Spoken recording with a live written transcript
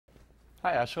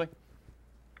Hi, Ashley.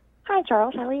 Hi,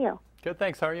 Charles. How are you? Good,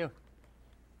 thanks. How are you?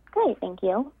 Great, thank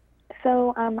you.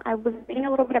 I was reading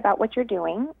a little bit about what you're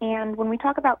doing, and when we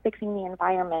talk about fixing the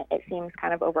environment, it seems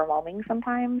kind of overwhelming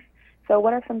sometimes. So,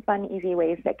 what are some fun, easy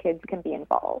ways that kids can be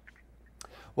involved?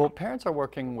 Well, parents are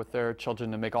working with their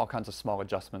children to make all kinds of small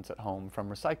adjustments at home, from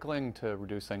recycling to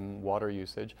reducing water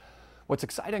usage. What's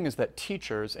exciting is that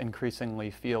teachers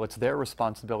increasingly feel it's their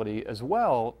responsibility as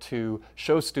well to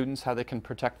show students how they can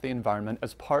protect the environment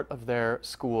as part of their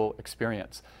school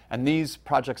experience. And these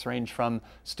projects range from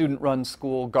student-run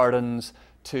school gardens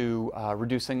to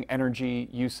reducing energy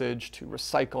usage to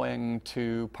recycling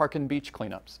to park and beach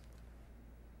cleanups.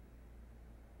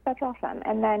 That's awesome.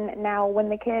 And then now, when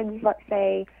the kids, let's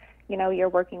say, you're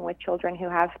working with children who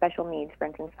have special needs. For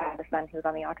instance, I have a son who's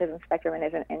on the autism spectrum and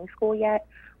isn't in school yet.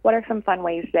 What are some fun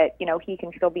ways that, he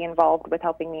can still be involved with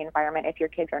helping the environment if your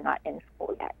kids are not in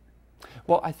school yet?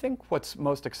 Well, I think what's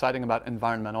most exciting about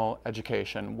environmental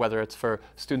education, whether it's for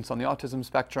students on the autism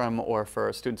spectrum or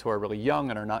for students who are really young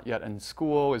and are not yet in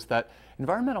school, is that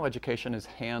environmental education is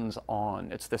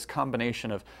hands-on. It's this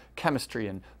combination of chemistry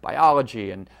and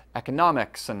biology and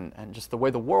economics and just the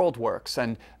way the world works.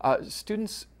 And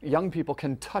students, young people,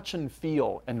 can touch and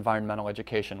feel environmental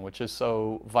education, which is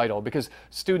so vital because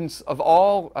students of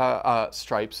all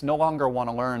stripes no longer want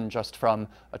to learn just from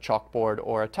a chalkboard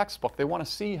or a textbook. They want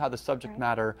to see how the subject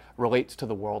matter relates to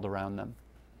the world around them.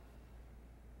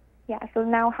 Yeah, so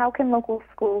now how can local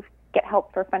schools get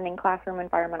help for funding classroom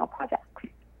environmental projects?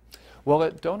 Well,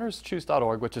 at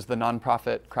donorschoose.org, which is the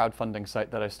nonprofit crowdfunding site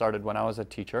that I started when I was a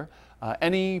teacher,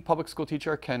 any public school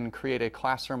teacher can create a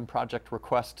classroom project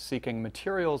request seeking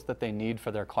materials that they need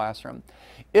for their classroom.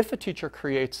 If a teacher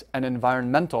creates an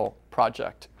environmental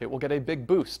project, it will get a big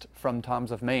boost from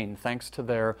Toms of Maine thanks to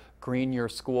their Green Your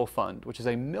School Fund, which is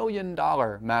a $1 million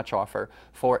match offer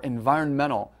for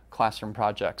environmental classroom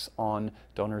projects on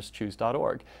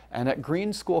donorschoose.org. And at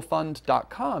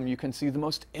greenschoolfund.com, you can see the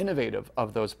most innovative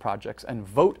of those projects and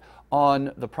vote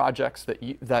on the projects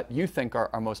that you think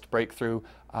are most breakthrough,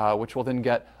 which will then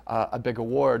get a big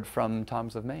award from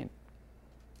Toms of Maine.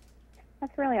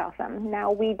 That's really awesome.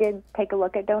 Now, we did take a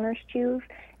look at Donors Choose,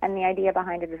 and the idea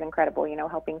behind it is incredible,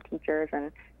 helping teachers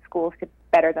and schools to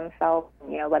better themselves,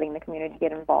 letting the community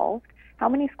get involved. How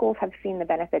many schools have seen the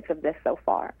benefits of this so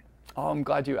far? Oh, I'm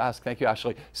glad you asked. Thank you,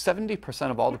 Ashley.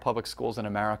 70% of all the public schools in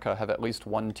America have at least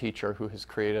one teacher who has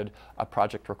created a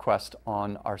project request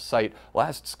on our site.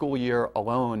 Last school year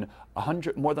alone,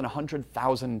 more than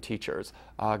 100,000 teachers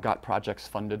got projects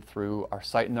funded through our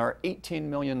site. And there are 18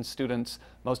 million students,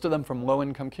 most of them from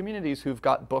low-income communities, who've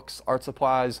got books, art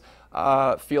supplies,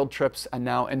 field trips, and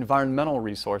now environmental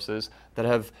resources that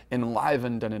have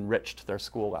enlivened and enriched their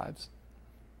school lives.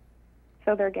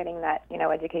 So they're getting that,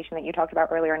 education that you talked about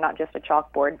earlier, not just a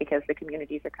chalkboard, because the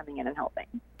communities are coming in and helping.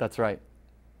 That's right.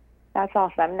 That's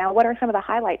awesome. Now, what are some of the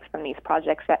highlights from these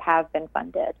projects that have been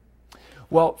funded?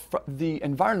 Well, the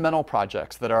environmental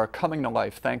projects that are coming to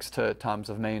life thanks to Toms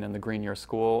of Maine and the Green Your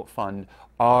School Fund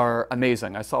are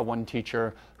amazing. I saw one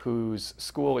teacher whose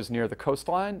school is near the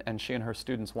coastline, and she and her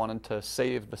students wanted to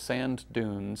save the sand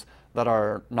dunes that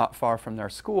are not far from their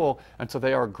school, and so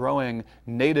they are growing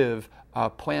native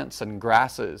plants and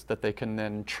grasses that they can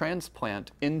then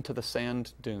transplant into the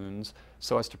sand dunes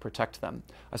so as to protect them.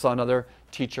 I saw another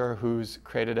teacher who's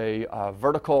created a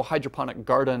vertical hydroponic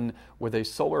garden with a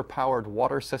solar-powered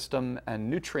water system and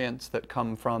nutrients that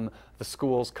come from the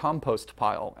school's compost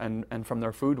pile and from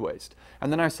their food waste.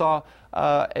 And then I saw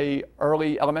a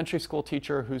early elementary school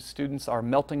teacher whose students are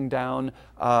melting down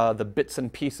the bits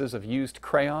and pieces of used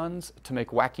crayons to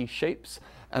make wacky shapes,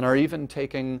 and are even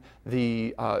taking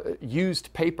the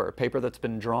used paper that's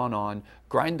been drawn on,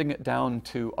 grinding it down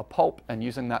to a pulp and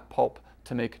using that pulp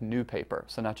to make new paper.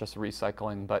 So not just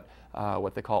recycling, but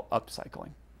what they call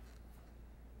upcycling.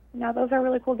 Now, those are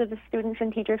really cool. Did the students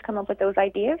and teachers come up with those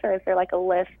ideas, or is there like a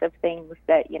list of things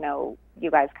that, you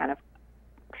guys kind of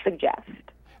suggest?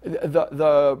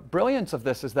 The brilliance of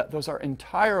this is that those are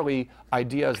entirely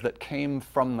ideas that came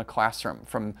from the classroom,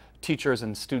 from teachers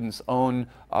and students' own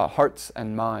hearts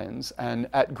and minds. And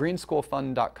at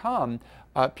greenschoolfund.com,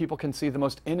 people can see the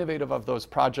most innovative of those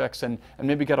projects and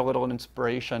maybe get a little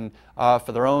inspiration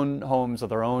for their own homes or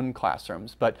their own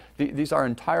classrooms. But these are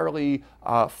entirely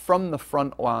from the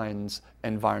front lines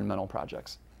environmental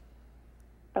projects.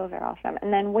 Those are awesome.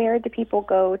 And then where do people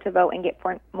go to vote and get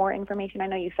more information? I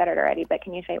know you said it already, but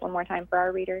can you say it one more time for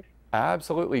our readers?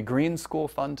 Absolutely.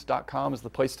 Greenschoolfund.com is the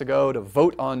place to go to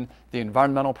vote on the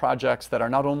environmental projects that are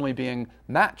not only being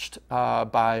matched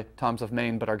by Toms of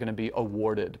Maine, but are going to be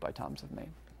awarded by Toms of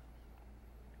Maine.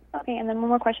 Okay, and then one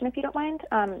more question, if you don't mind.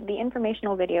 The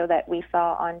informational video that we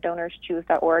saw on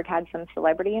donorschoose.org had some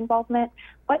celebrity involvement.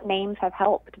 What names have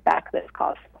helped back this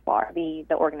cause so far, the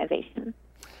organization?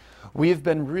 We've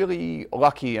been really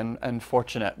lucky and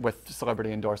fortunate with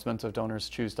celebrity endorsements of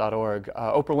DonorsChoose.org.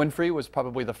 Oprah Winfrey was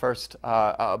probably the first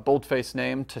bold-faced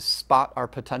name to spot our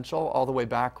potential all the way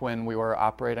back when we were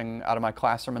operating out of my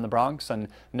classroom in the Bronx and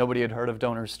nobody had heard of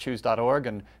DonorsChoose.org,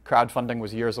 and crowdfunding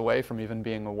was years away from even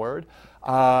being a word.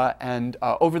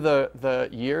 Over the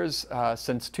years,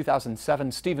 since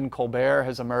 2007, Stephen Colbert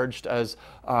has emerged as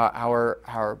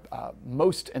our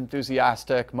most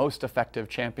enthusiastic, most effective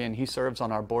champion. He serves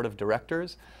on our board of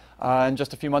directors. And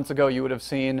just a few months ago, you would have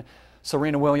seen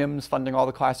Serena Williams funding all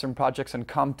the classroom projects in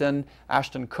Compton,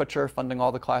 Ashton Kutcher funding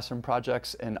all the classroom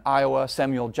projects in Iowa,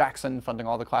 Samuel Jackson funding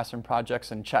all the classroom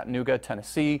projects in Chattanooga,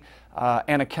 Tennessee,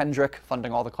 Anna Kendrick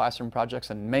funding all the classroom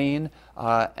projects in Maine,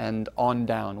 and on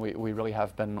down. We really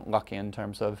have been lucky in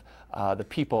terms of the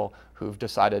people who've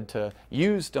decided to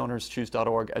use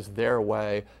DonorsChoose.org as their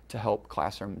way to help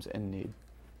classrooms in need.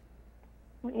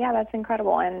 Yeah, that's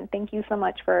incredible, and thank you so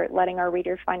much for letting our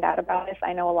readers find out about us.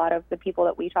 I know a lot of the people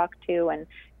that we talk to and,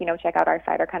 check out our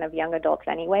site are kind of young adults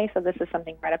anyway, so this is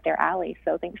something right up their alley.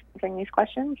 So thanks for answering these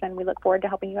questions, and we look forward to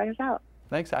helping you guys out.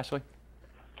 Thanks, Ashley.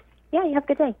 Yeah, you have a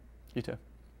good day. You too.